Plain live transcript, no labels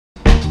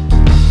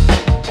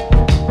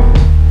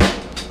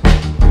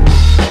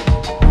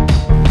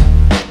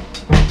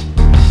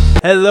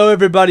Hello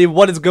everybody,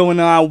 what is going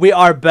on? We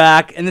are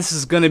back, and this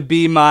is going to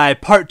be my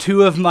part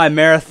 2 of my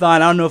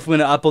marathon. I don't know if I'm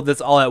going to upload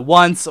this all at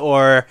once,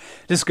 or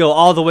just go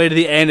all the way to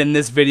the end in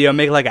this video,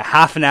 make like a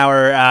half an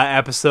hour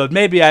episode.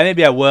 Maybe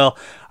I will.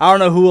 I don't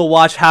know who will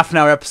watch half an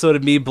hour episode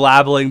of me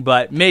blabbling,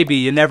 but maybe,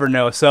 you never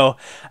know. So,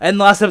 in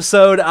the last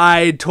episode,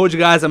 I told you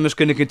guys I'm just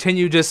going to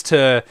continue just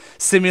to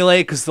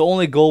simulate, because the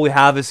only goal we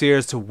have this year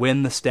is to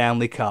win the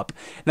Stanley Cup.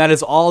 And that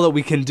is all that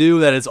we can do.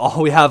 That is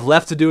all we have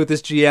left to do with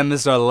this GM.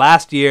 This is our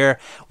last year.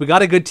 We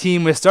got a good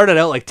team. We started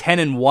out like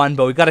 10-1,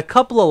 but we got a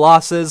couple of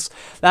losses.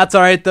 That's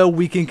all right, though.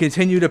 We can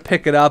continue to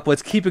pick it up.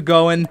 Let's keep it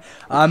going.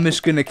 I'm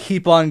just going to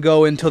keep on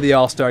going until the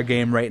All-Star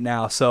game right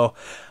now. So,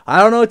 I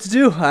don't know what to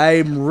do.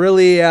 I'm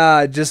really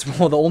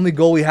the only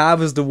goal we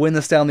have is to win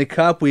the Stanley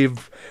Cup.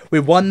 We've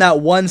won that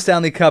one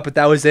Stanley Cup, but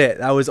that was it.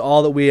 That was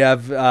all that we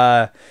have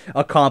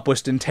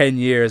accomplished in 10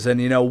 years.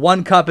 And, you know,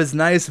 one cup is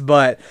nice,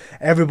 but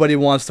everybody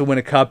wants to win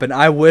a cup, and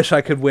I wish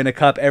I could win a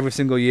cup every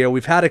single year.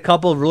 We've had a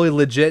couple of really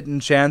legit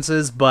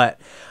chances,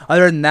 but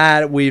other than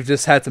that, we've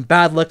just had some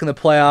bad luck in the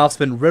playoffs,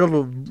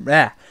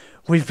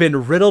 We've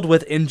been riddled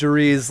with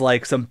injuries,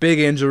 like some big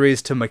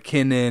injuries to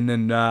McKinnon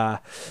and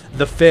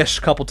the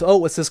Fish.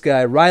 What's this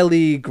guy?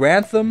 Riley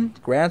Grantham.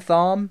 I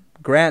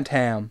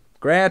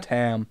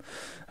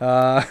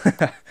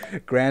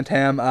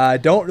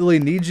don't really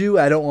need you.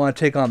 I don't want to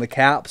take on the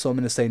cap, so I'm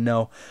going to say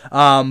no.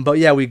 But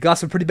yeah, we got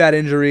some pretty bad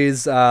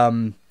injuries.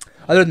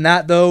 Other than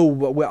that,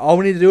 though, all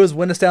we need to do is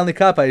win a Stanley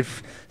Cup.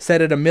 I've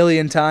said it a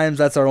million times.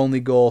 That's our only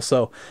goal.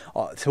 So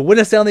to win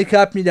a Stanley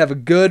Cup, you need to have a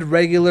good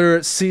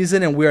regular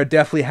season, and we are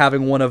definitely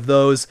having one of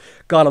those.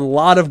 Got a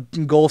lot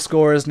of goal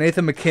scorers.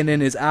 Nathan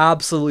McKinnon is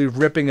absolutely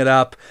ripping it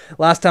up.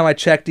 Last time I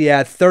checked, he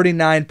had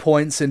 39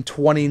 points in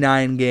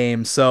 29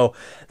 games. So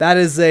that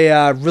is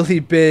a really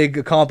big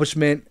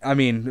accomplishment. I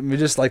mean,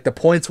 just like the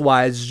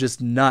points-wise is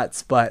just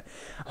nuts, but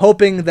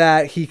hoping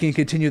that he can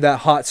continue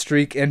that hot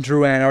streak, and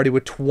Drouin already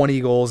with 20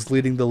 goals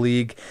leading the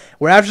league.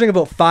 We're averaging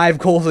about 5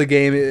 goals a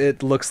game,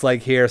 it looks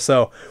like here,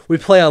 so we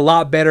play a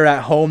lot better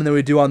at home than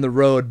we do on the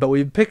road, but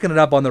we've been picking it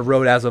up on the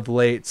road as of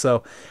late,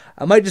 so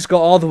I might just go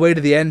all the way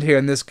to the end here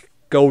and this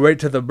go right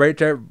to the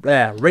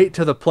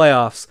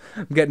playoffs.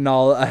 I'm getting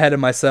all ahead of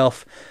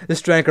myself.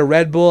 Just drank a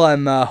Red Bull.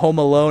 I'm home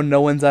alone.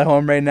 No one's at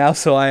home right now,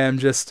 so I am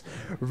just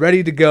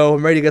ready to go.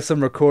 I'm ready to get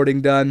some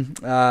recording done.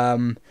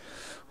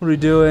 What are we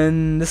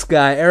doing? This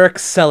guy, Eric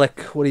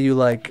Selleck. What do you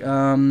like?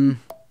 Another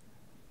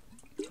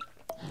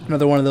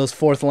one of those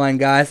fourth line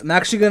guys. I'm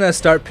actually gonna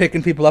start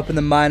picking people up in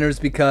the minors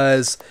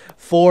because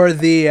for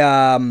the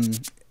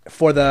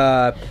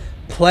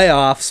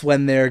playoffs,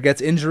 when there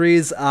gets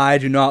injuries, I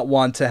do not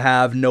want to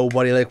have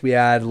nobody like we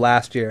had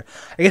last year.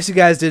 I guess you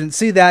guys didn't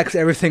see that because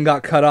everything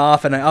got cut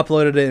off and I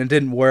uploaded it and it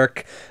didn't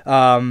work.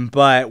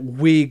 But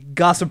we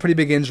got some pretty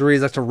big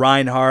injuries, like to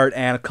Reinhardt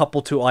and a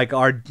couple to like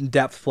our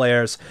depth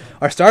players.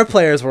 Our star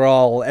players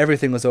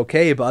everything was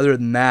okay, but other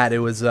than that, it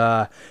was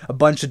a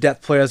bunch of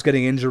depth players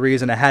getting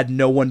injuries, and I had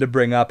no one to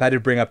bring up. I had to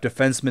bring up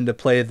defensemen to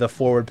play the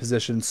forward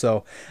position,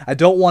 so I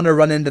don't want to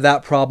run into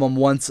that problem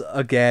once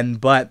again,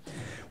 but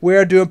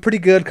we're doing pretty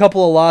good.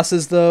 Couple of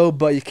losses, though,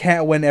 but you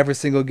can't win every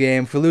single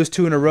game. If we lose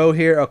 2 in a row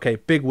here, okay,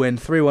 big win,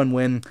 3-1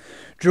 win.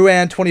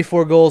 Drouin,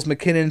 24 goals.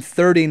 McKinnon,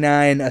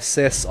 39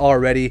 assists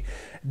already.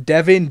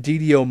 Devin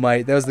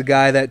Didiomite, that was the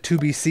guy that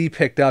 2BC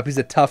picked up. He's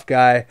a tough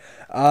guy.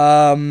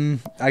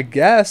 I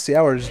guess,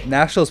 yeah,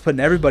 Nashville's putting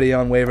everybody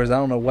on waivers. I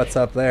don't know what's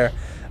up there.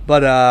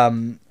 But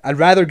I'd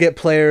rather get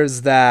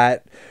players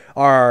that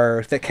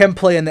can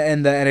play in the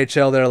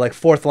NHL. They're like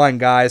fourth line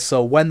guys,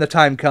 so when the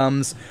time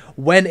comes,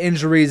 when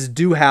injuries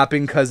do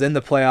happen, because in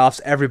the playoffs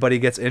everybody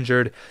gets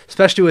injured,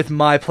 especially with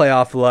my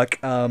playoff luck,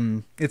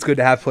 it's good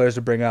to have players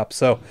to bring up.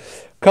 So a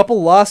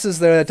couple losses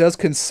there that does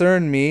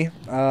concern me,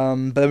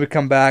 but then we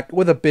come back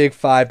with a big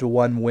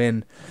 5-1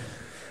 win.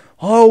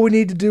 All we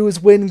need to do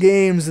is win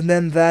games, and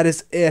then that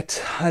is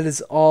it. That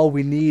is all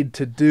we need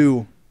to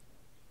do.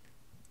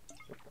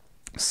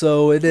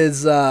 So it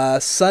is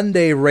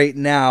Sunday right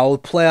now.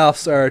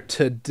 Playoffs are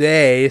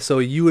today, so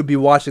you would be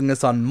watching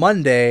this on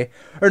Monday.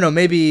 Or no,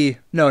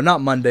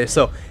 not Monday.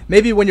 So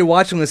maybe when you're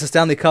watching this, the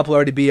Stanley Cup will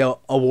already be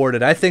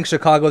awarded. I think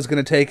Chicago's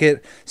going to take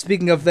it.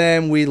 Speaking of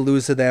them, we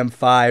lose to them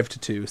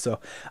 5-2. So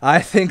I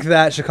think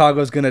that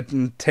Chicago's going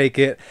to take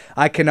it.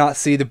 I cannot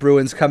see the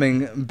Bruins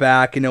coming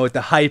back, with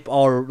the hype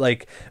all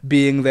like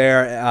being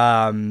there.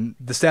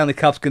 The Stanley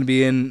Cup's going to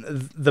be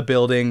in the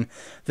building.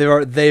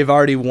 They've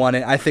already won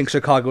it. I think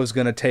Chicago's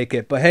going to take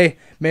it. But hey,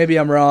 maybe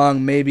I'm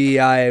wrong. Maybe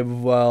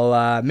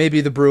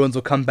maybe the Bruins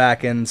will come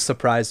back and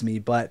surprise me.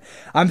 But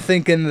I'm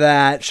thinking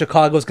that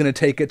Chicago's going to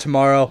take it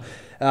tomorrow.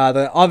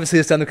 Obviously,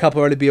 the Stanley Cup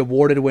will already be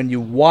awarded when you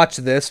watch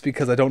this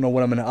because I don't know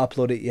when I'm going to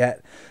upload it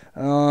yet.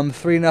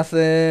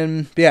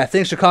 3-0. Yeah, I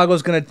think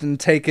Chicago's going to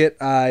take it.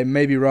 I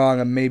may be wrong.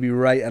 I may be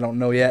right. I don't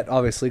know yet,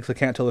 obviously, because I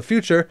can't tell the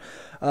future.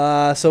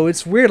 So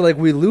it's weird. Like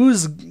we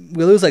lose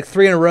like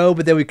 3 in a row,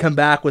 but then we come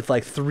back with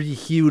like 3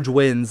 huge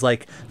wins,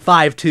 like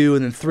 5-2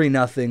 and then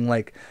 3-0.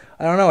 Like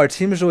I don't know. Our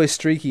team is really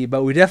streaky,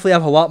 but we definitely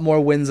have a lot more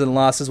wins than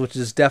losses, which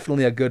is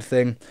definitely a good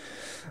thing.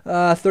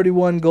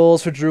 31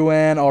 goals for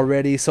Drouin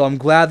already, so I'm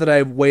glad that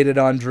I waited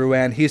on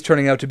Drouin. He's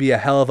turning out to be a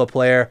hell of a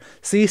player.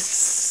 See,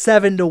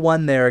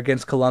 7-1 there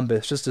against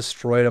Columbus. Just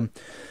destroyed him.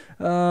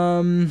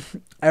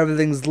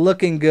 Everything's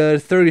looking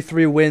good.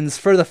 33 wins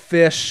for the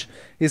Fish.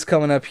 He's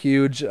coming up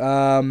huge.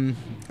 All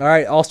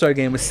right, All-Star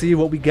game. Let's see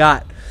what we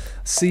got.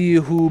 See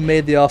who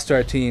made the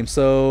All-Star team.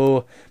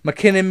 So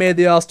McKinnon made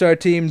the All-Star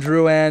team.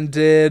 Drouin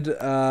did.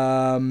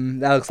 That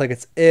looks like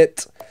it's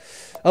it.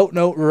 Oh,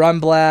 no,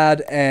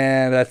 Rumblad,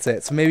 and that's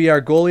it. So maybe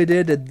our goalie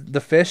did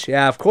the Fish?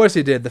 Yeah, of course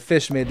he did. The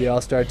Fish made the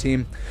All-Star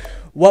team.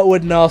 What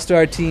would an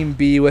All-Star team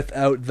be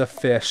without the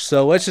Fish?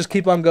 So let's just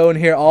keep on going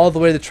here all the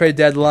way to the trade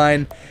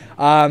deadline.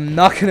 I'm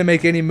not going to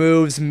make any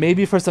moves,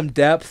 maybe for some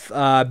depth,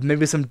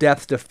 maybe some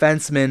depth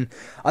defensemen.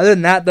 Other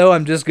than that, though,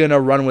 I'm just going to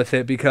run with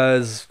it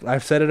because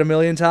I've said it a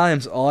million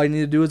times. All I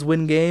need to do is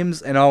win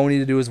games, and all we need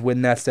to do is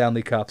win that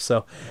Stanley Cup.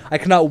 So I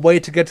cannot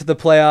wait to get to the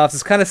playoffs.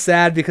 It's kind of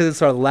sad because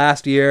it's our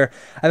last year.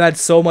 I've had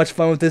so much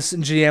fun with this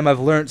GM. I've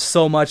learned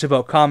so much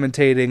about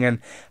commentating and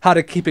how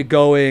to keep it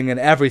going and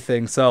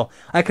everything. So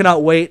I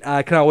cannot wait.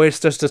 I cannot wait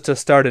just to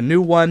start a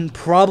new one.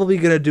 Probably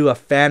going to do a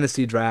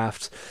fantasy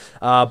draft.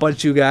 A bunch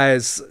of you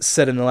guys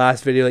said in the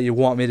last video that you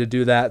want me to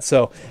do that,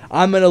 so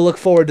I'm going to look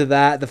forward to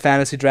that, the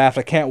fantasy draft.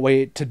 I can't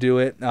wait to do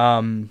it.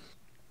 I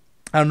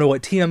don't know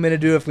what team I'm going to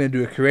do, if I'm going to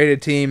do a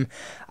created team.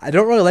 I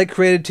don't really like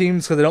created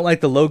teams because I don't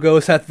like the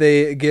logos that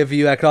they give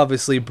you. I could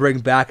obviously bring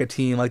back a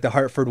team like the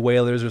Hartford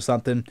Whalers or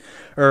something.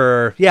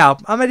 Or, yeah,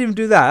 I might even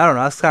do that. I don't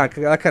know.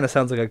 That kind of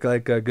sounds like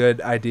a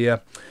good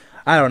idea.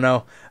 I don't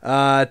know.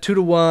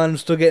 2-1,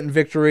 still getting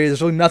victories.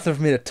 There's really nothing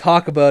for me to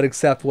talk about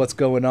except what's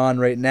going on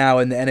right now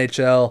in the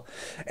NHL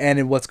and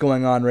in what's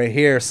going on right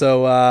here.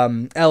 So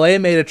LA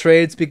made a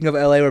trade. Speaking of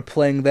LA, we're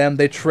playing them.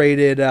 They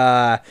traded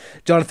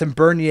Jonathan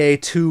Bernier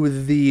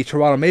to the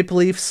Toronto Maple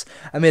Leafs.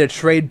 I made a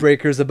trade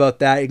breakers about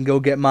that. You can go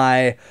get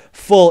my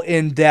full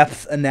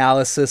in-depth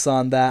analysis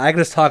on that. I can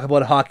just talk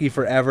about hockey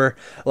forever.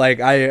 Like,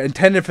 I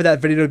intended for that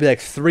video to be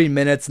like 3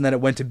 minutes, and then it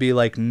went to be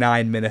like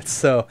 9 minutes.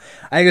 So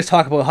I can just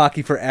talk about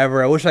hockey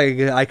forever. I wish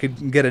I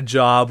could get a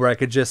job where I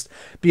could just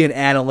be an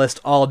analyst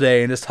all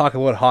day and just talk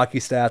about hockey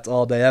stats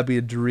all day. That'd be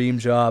a dream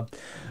job.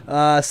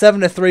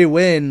 7-3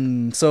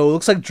 win. So it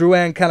looks like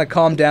Drouin kind of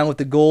calmed down with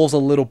the goals a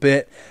little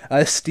bit.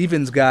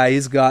 Stevens guy,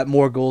 he's got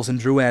more goals than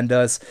Drouin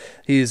does.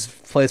 He's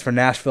plays for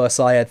Nashville. I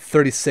saw he had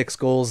 36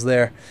 goals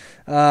there.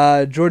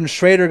 Jordan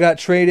Schrader got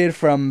traded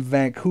from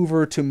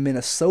Vancouver to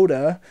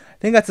Minnesota. I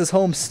think that's his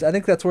home. I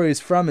think that's where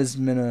he's from. Is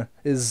Mini?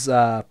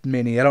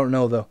 I don't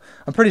know though.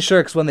 I'm pretty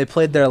sure because when they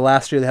played there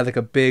last year, they had like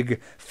a big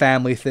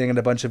family thing, and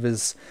a bunch of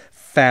his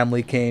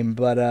family came.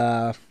 But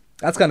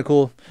that's kind of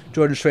cool.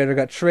 Jordan Schrader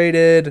got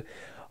traded.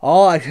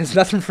 There's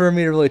nothing for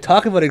me to really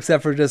talk about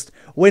except for just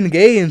win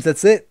games.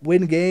 That's it.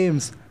 Win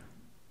games.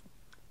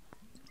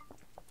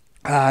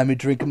 I'm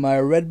drinking my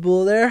Red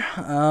Bull there.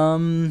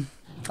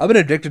 I've been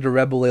addicted to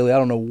Red Bull lately. I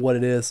don't know what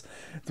it is.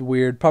 It's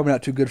weird. Probably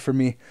not too good for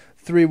me.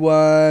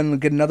 3-1.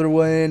 Get another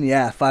win.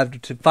 Yeah,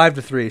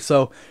 5-3.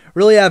 So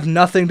really have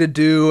nothing to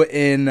do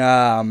in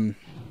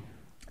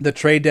the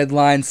trade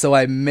deadline. So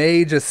I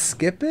may just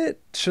skip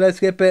it. Should I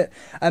skip it?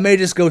 I may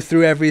just go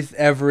through every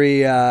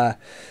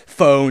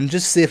phone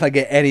just see if I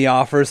get any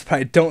offers. But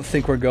I don't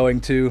think we're going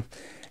to.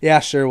 Yeah,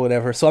 sure,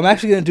 whatever. So I'm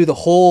actually going to do the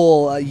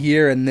whole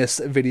year in this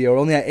video. We're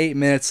only at 8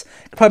 minutes.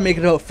 I'll probably make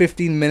it about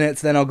 15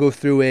 minutes. Then I'll go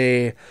through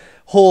a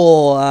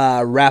whole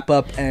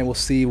wrap-up, and we'll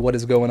see what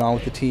is going on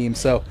with the team.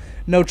 So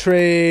no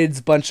trades,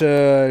 bunch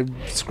of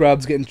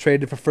scrubs getting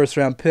traded for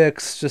first-round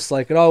picks, just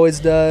like it always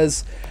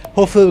does.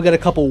 Hopefully we'll get a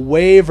couple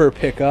waiver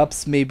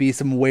pickups, maybe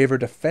some waiver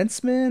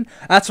defensemen.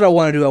 That's what I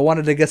want to do. I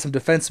wanted to get some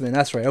defensemen.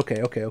 That's right.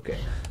 Okay.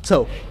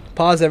 So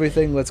pause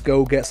everything. Let's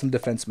go get some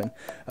defensemen.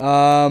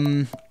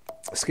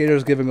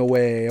 Skaters giving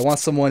away. I want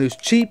someone who's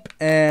cheap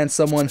and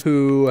someone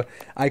who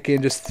I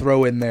can just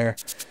throw in there.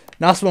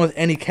 Not someone with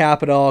any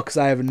cap at all because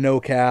I have no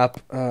cap.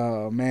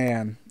 Oh,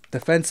 man.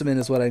 Defenseman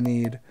is what I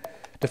need.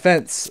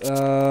 Defense.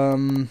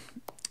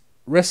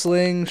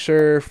 Wrestling,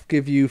 sure,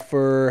 give you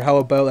for, how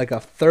about like a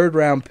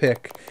third-round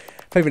pick?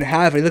 If I even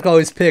have any. Look at all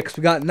these picks.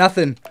 We got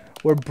nothing.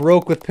 We're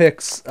broke with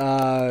picks.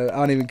 I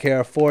don't even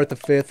care. A fourth, a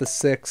fifth, a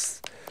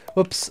sixth.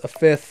 Whoops, a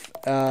fifth.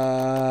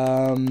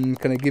 Can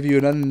I give you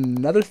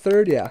another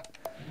third? Yeah.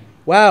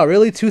 Wow,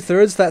 really?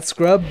 2/3 that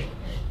scrub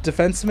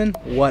defenseman?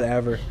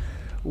 Whatever.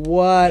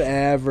 I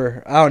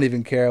don't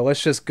even care.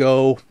 Let's just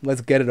go.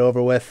 Let's get it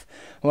over with.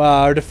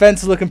 Well, our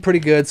defense is looking pretty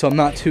good, so I'm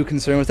not too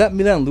concerned. Was that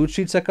Milan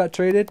Lucic that got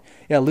traded?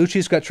 Yeah,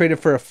 Lucic got traded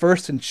for a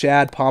first and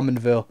Chad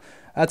Pominville.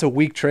 That's a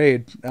weak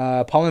trade.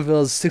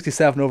 Pominville is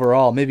 67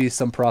 overall. Maybe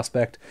some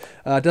prospect.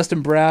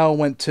 Dustin Brown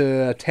went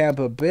to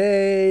Tampa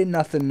Bay.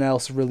 Nothing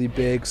else really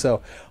big.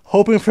 So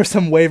hoping for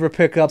some waiver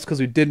pickups because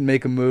we didn't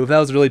make a move. That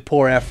was a really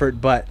poor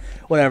effort, but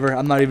whatever.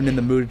 I'm not even in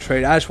the mood to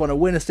trade. I just want to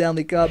win a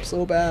Stanley Cup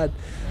so bad.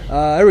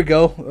 There we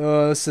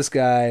go. It's this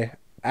guy.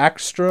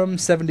 Ackstrom,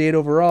 78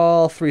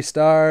 overall, 3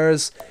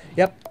 stars.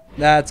 Yep.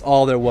 That's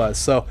all there was.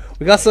 So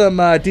we got some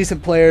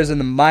decent players in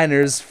the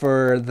minors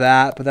for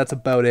that, but that's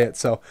about it.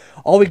 So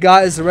all we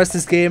got is the rest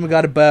of this game. We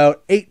got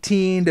about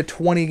 18 to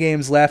 20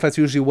 games left. That's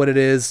usually what it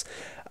is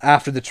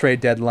after the trade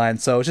deadline.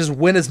 So just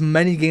win as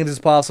many games as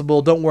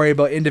possible. Don't worry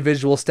about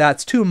individual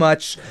stats too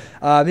much.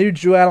 Maybe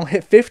Drew Adam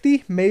hit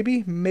 50,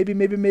 maybe.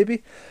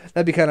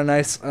 That'd be kind of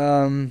nice.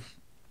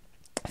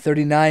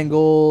 39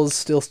 goals,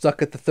 still stuck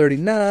at the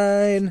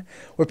 39.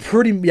 We're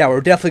definitely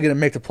going to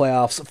make the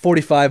playoffs.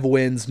 45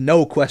 wins,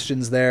 no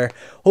questions there.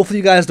 Hopefully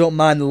you guys don't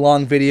mind the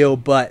long video,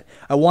 but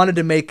I wanted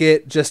to make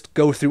it just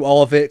go through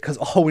all of it because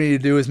all we need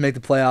to do is make the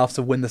playoffs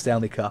to win the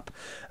Stanley Cup.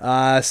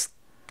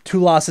 2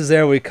 losses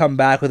there, we come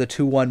back with a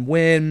 2-1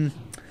 win.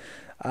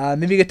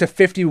 Maybe get to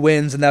 50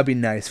 wins, and that'd be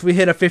nice. If we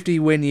hit a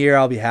 50-win year,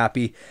 I'll be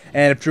happy.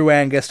 And if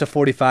Drouin gets to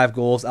 45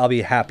 goals, I'll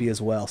be happy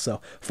as well. So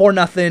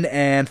 4-0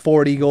 and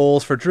 40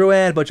 goals for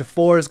Drouin. A bunch of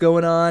 4s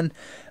going on.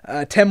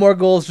 10 more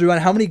goals, Drouin.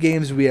 How many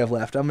games do we have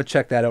left? I'm going to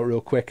check that out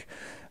real quick.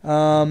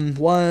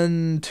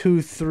 1,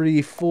 2,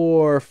 3,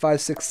 4,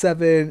 5, 6,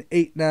 7,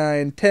 8,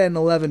 9, 10,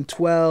 11,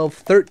 12,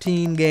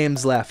 13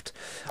 games left.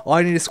 All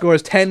I need to score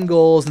is 10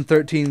 goals in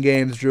 13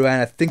 games,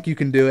 Drouin. I think you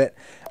can do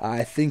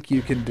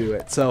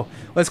it. So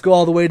let's go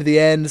all the way to the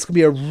end. This could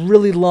be a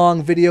really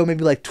long video,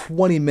 maybe like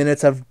 20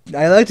 minutes. I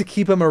like to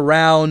keep them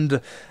around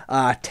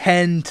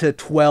 10 to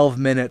 12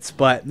 minutes,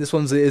 but this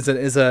one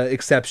is a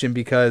exception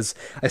because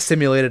I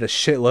simulated a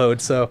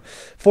shitload. So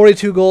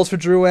 42 goals for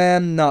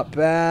Drouin, not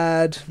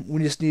bad.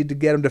 We just need to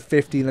get him to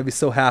 50, and I'd be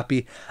so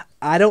happy.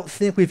 I don't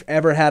think we've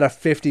ever had a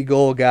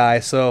 50-goal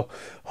guy, so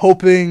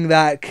hoping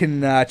that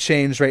can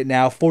change right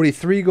now.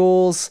 43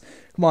 goals.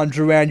 Come on,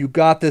 Drouin, you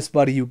got this,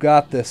 buddy. You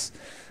got this.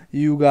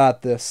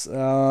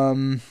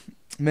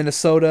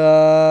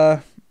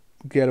 Minnesota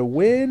get a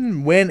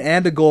win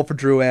and a goal for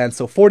Drouin.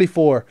 So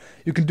 44.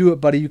 You can do it,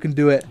 buddy. You can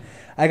do it.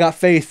 I got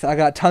faith. I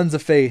got tons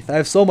of faith. I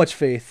have so much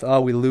faith.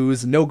 Oh, we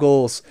lose. No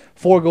goals.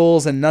 4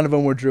 goals, and none of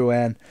them were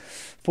Drouin.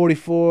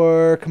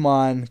 44. Come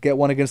on. Get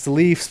one against the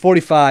Leafs.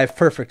 45.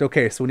 Perfect.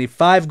 Okay, so we need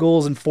 5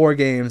 goals in 4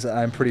 games,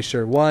 I'm pretty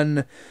sure.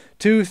 1,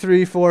 2,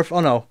 3, 4. Oh,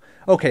 no.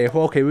 Okay,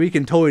 we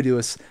can totally do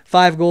this.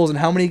 5 goals in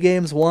how many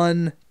games?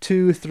 1,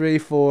 2, 3,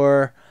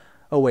 4.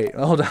 Oh, wait.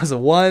 Hold on. So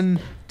 1,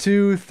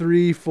 2,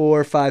 3,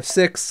 4, 5,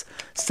 6,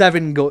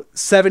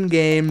 7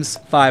 games,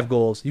 5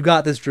 goals. You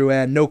got this,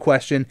 Drouin. No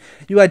question.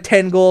 You had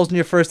 10 goals in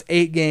your first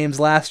 8 games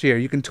last year.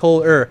 You can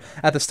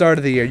at the start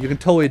of the year. You can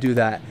totally do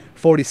that.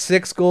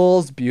 46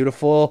 goals.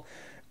 Beautiful.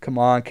 Come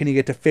on. Can you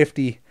get to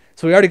 50?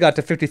 So we already got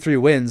to 53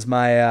 wins.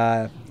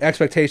 My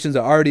expectations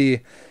are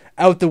already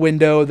out the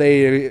window.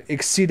 They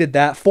exceeded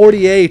that.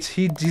 48.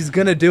 He's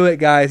going to do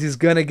it, guys. He's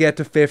going to get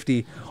to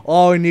 50.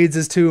 All he needs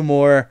is 2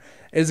 more.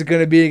 Is it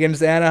going to be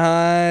against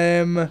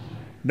Anaheim?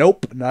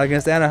 Nope, not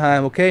against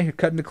Anaheim. Okay, you're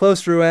cutting it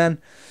close, Drouin.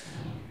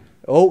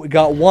 Oh, we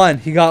got 1.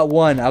 He got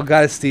 1. I've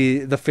got to see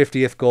the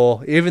 50th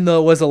goal. Even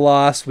though it was a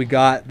loss, we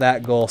got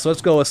that goal. So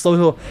let's go a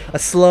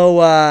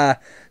slow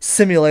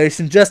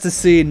simulation just to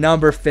see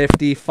number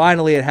 50.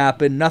 Finally, it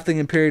happened. Nothing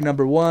in period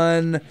number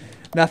 1.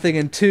 Nothing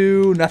in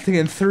 2. Nothing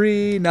in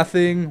 3.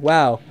 Nothing.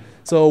 Wow.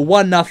 So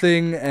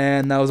 1-0,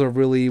 and that was a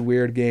really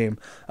weird game.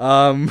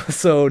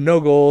 So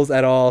no goals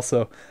at all.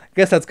 So I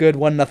guess that's good.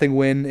 1-0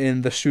 win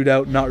in the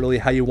shootout. Not really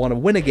how you want to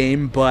win a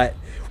game, but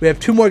we have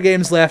 2 more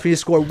games left. We need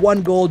to score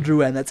 1 goal,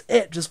 Drouin. That's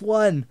it. Just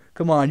 1.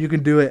 Come on, you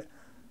can do it.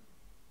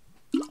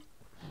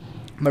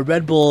 My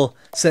Red Bull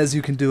says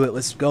you can do it.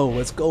 Let's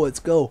go.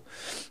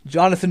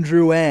 Jonathan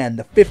Drouin,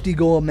 the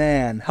 50-goal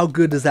man. How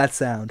good does that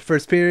sound?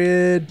 First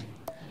period.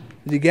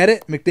 Did you get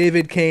it?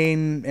 McDavid,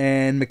 Kane,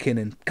 and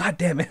McKinnon. God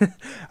damn it. All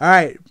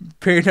right.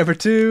 Period number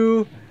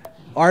 2.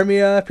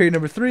 Armia. Period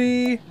number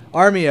 3.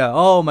 Armia.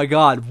 Oh, my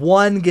God.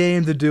 1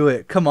 game to do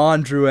it. Come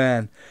on,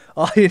 Drouin.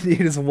 All you need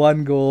is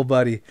 1 goal,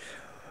 buddy.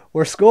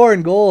 We're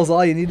scoring goals.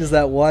 All you need is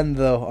that 1,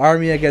 though.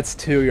 Armia gets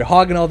 2. You're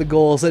hogging all the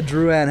goals. Let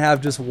Drouin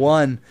have just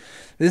 1.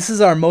 This is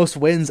our most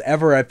wins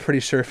ever, I'm pretty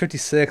sure.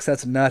 56.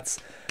 That's nuts.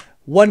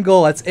 1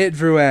 goal, that's it,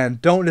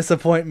 Drouin. Don't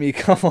disappoint me.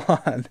 Come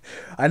on.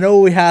 I know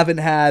we haven't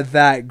had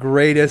that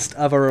greatest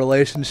of a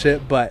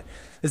relationship, but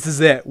this is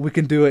it. We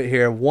can do it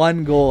here.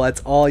 1 goal,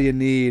 that's all you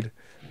need.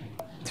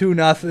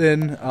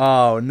 2-0.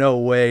 Oh, no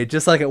way.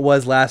 Just like it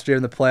was last year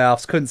in the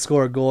playoffs. Couldn't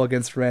score a goal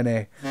against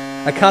Rene.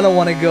 I kind of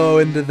want to go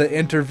into the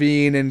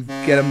intervene and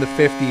get him to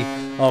 50.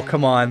 Oh,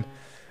 come on.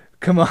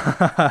 Come on,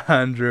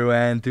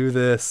 Drouin. Do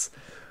this.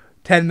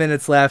 10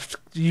 minutes left.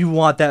 You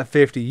want that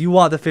 50. You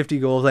want the 50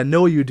 goals. I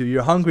know you do.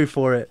 You're hungry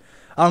for it.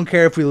 I don't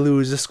care if we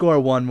lose. Just score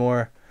 1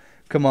 more.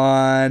 Come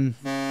on.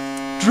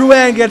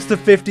 Drouin gets to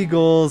 50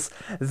 goals.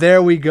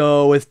 There we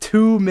go. With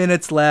 2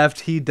 minutes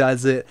left, he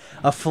does it.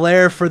 A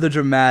flair for the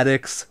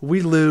dramatics.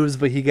 We lose,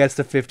 but he gets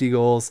to 50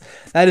 goals.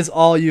 That is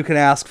all you can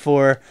ask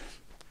for.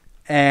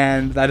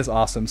 And that is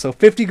awesome. So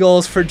 50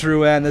 goals for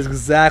Drouin. That's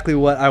exactly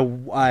what I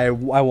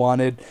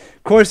wanted.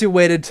 Of course, he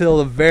waited till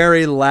the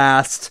very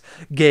last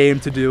game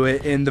to do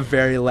it in the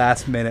very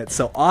last minute.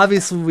 So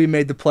obviously we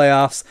made the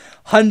playoffs.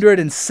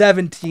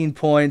 117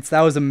 points.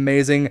 That was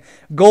amazing.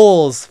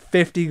 Goals,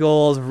 50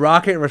 goals.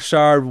 Rocket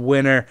Richard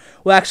winner.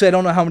 Well, actually, I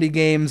don't know how many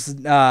games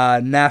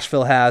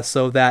Nashville has,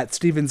 so that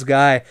Stevens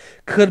guy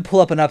could pull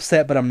up an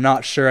upset, but I'm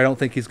not sure. I don't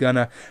think he's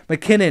gonna.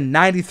 McKinnon,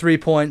 93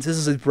 points. This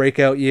is his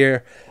breakout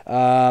year.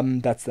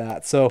 That's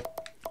that. So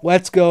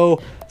let's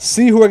go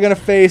see who we're gonna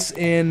face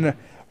in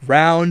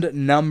round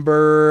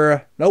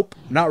number. Nope,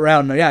 not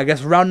round. Yeah, I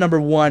guess round number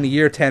 1,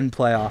 year 10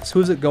 playoffs.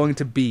 Who's it going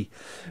to be?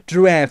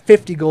 Drouin,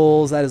 50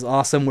 goals. That is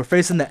awesome. We're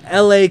facing the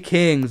LA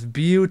Kings.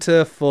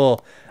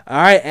 Beautiful. All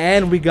right,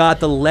 and we got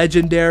the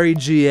legendary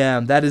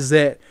GM. That is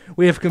it.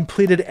 We have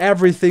completed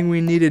everything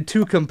we needed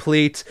to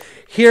complete.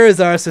 Here is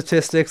our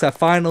statistics. I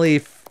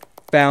finally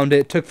found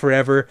it. Took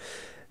forever.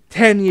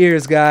 10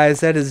 years,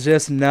 guys. That is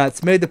just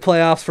nuts. Made the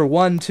playoffs for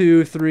 1,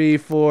 2, 3,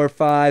 4,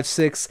 5,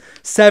 6,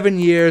 7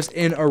 years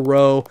in a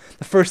row.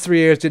 The first 3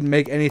 years didn't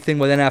make anything,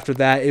 but then after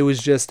that, it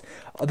was just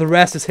the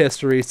rest is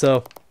history.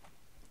 So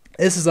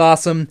this is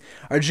awesome.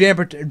 Our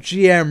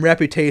GM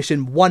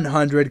reputation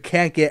 100.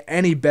 Can't get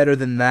any better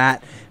than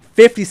that.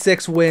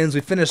 56 wins.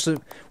 We finish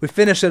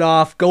it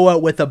off. Go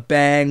out with a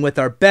bang with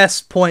our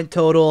best point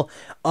total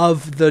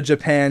of the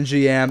Japan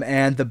GM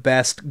and the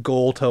best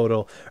goal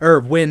total or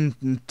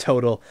win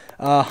total.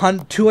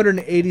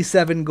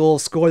 287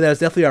 goals scored. That is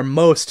definitely our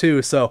most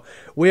too. So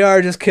we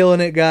are just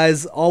killing it,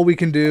 guys. All we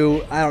can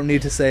do. I don't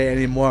need to say it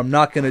anymore. I'm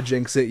not gonna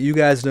jinx it. You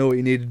guys know what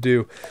you need to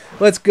do.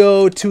 Let's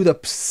go to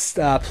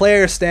the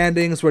player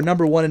standings. We're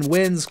number 1 in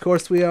wins. Of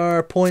course we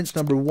are. Points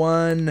number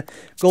 1.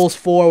 Goals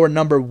for. We're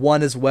number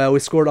 1 as well. We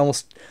scored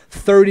almost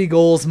 30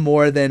 goals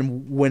more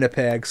than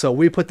Winnipeg. So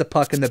we put the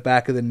puck in the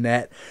back of the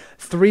net.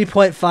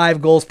 3.5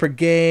 goals per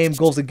game.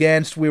 Goals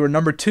against, we were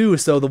number 2.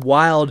 So the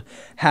Wild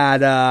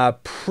had a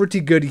pretty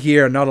good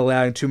year, not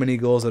allowing too many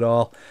goals at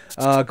all.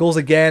 Goals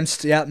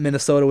against, yeah,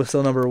 Minnesota was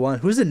still number 1.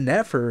 Who's in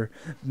net for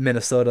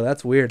Minnesota?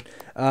 That's weird.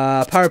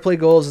 Power play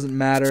goals doesn't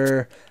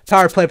matter.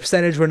 Power play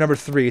percentage, we're number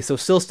 3. So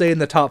still stayed in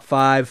the top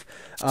 5.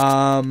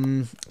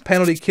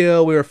 Penalty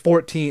kill, we were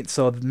 14th.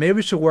 So maybe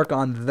we should work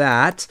on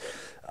that.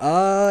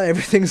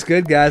 Everything's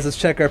good, guys. Let's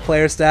check our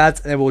player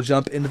stats, and we'll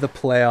jump into the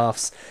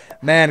playoffs.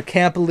 Man,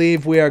 can't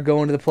believe we are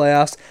going to the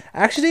playoffs.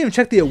 I actually didn't even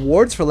check the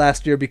awards for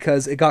last year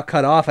because it got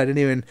cut off. I didn't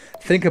even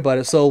think about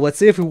it. So let's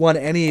see if we won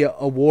any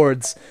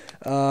awards.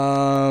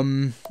 Yeah,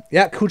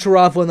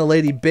 Kucherov won the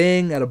Lady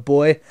Byng,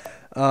 attaboy.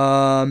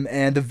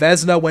 And the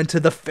Vezina went to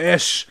the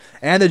Fish,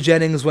 and the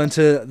Jennings went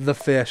to the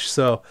Fish.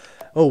 So,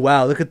 oh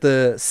wow, look at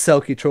the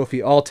Selke Trophy,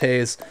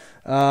 Altes.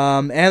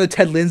 And the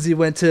Ted Lindsay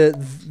went to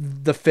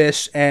the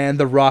Fish, and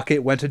the Rocket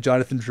went to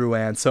Jonathan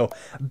Drouin. So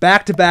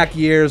back-to-back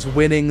years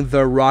winning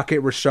the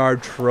Rocket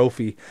Richard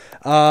Trophy.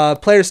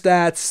 Player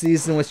stats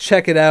season. Let's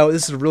check it out.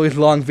 This is a really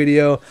long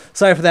video.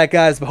 Sorry for that,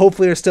 guys, but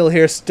hopefully you're still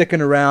here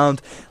sticking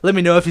around. Let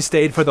me know if you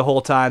stayed for the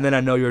whole time. Then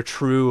I know you're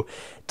true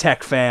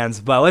tech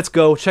fans. But let's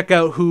go check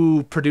out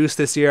who produced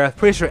this year. I'm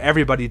pretty sure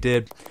everybody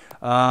did.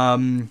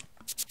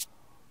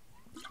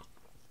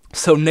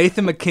 So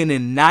Nathan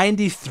McKinnon,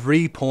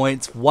 93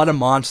 points. What a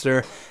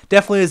monster.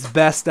 Definitely his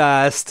best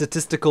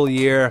statistical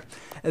year.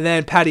 And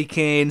then Patty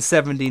Kane,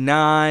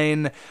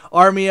 79.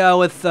 Armia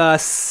with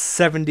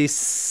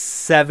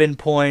 77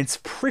 points.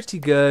 Pretty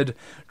good.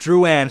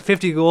 Drouin,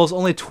 50 goals,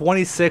 only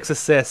 26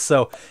 assists.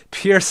 So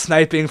pure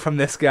sniping from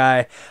this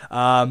guy.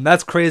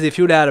 That's crazy. If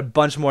he would have had a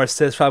bunch more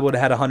assists, probably would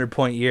have had a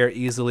 100-point year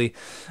easily.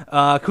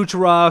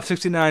 Kucherov,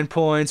 69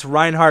 points.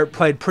 Reinhardt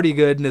played pretty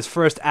good in his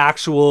first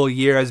actual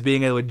year as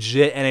being a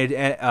legit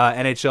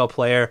NHL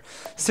player.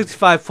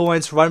 65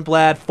 points.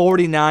 Rundblad,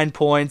 49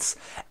 points.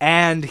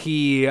 And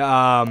he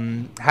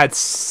had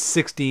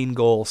 16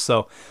 goals.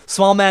 So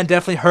small man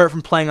definitely hurt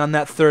from playing on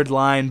that third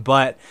line,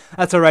 but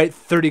that's all right.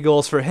 30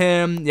 goals for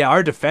him. Yeah,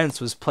 our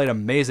defense was played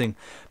amazing.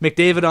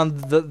 McDavid on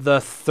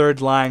the third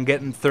line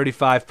getting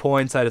 35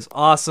 points. That is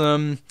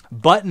awesome.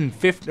 Button,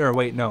 50, or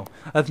wait, no.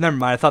 Never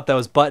mind. I thought that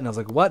was Button. I was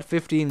like, what?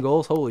 15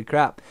 goals? Holy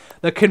crap.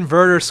 The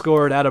converter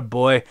scored,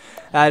 attaboy.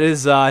 That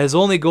is his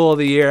only goal of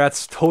the year.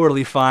 That's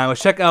totally fine.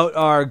 Let's check out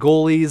our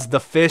goalies. The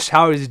Fish,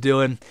 how is he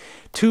doing?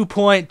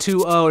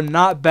 2.20,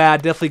 not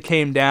bad. Definitely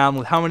came down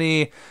with how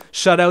many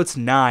shutouts?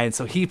 9.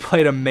 So he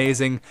played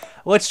amazing.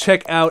 Let's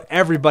check out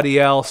everybody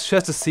else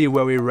just to see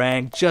where we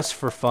rank, just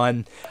for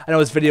fun. I know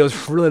this video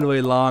is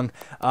really long.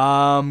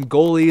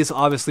 Goalies,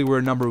 obviously,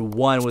 we're number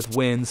 1 with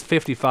wins,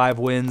 55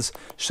 wins.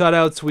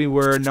 Shutouts, we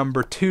were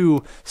number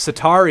 2.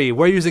 Satari,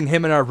 we're using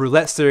him in our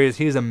roulette series.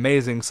 He's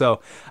amazing,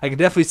 so I can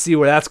definitely see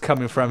where that's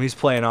coming from. He's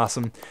playing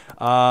awesome.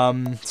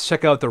 Let's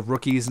check out the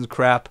rookies and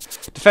crap.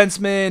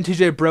 Defenseman,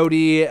 TJ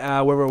Brody,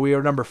 where were we?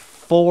 We're number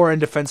 4 in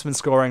defenseman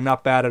scoring,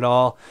 not bad at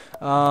all.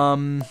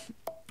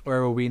 Where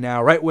are we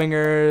now? Right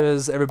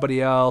wingers,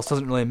 everybody else,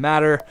 doesn't really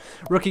matter.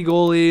 Rookie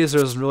goalies,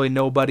 there's really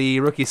nobody.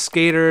 Rookie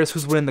skaters,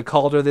 who's winning the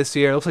Calder this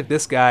year? Looks like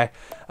this guy.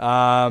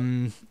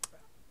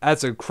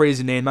 That's a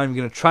crazy name. I'm not even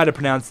going to try to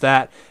pronounce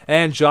that.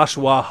 And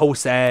Joshua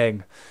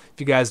Hosang. If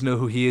you guys know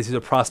who he is, he's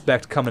a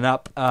prospect coming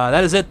up.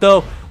 That is it,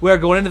 though. We're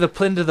going into the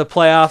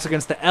playoffs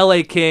against the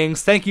LA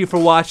Kings. Thank you for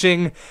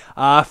watching.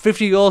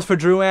 50 goals for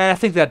Drouin. I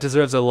think that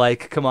deserves a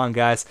like. Come on,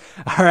 guys.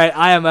 All right,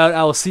 I am out.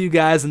 I will see you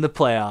guys in the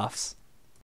playoffs.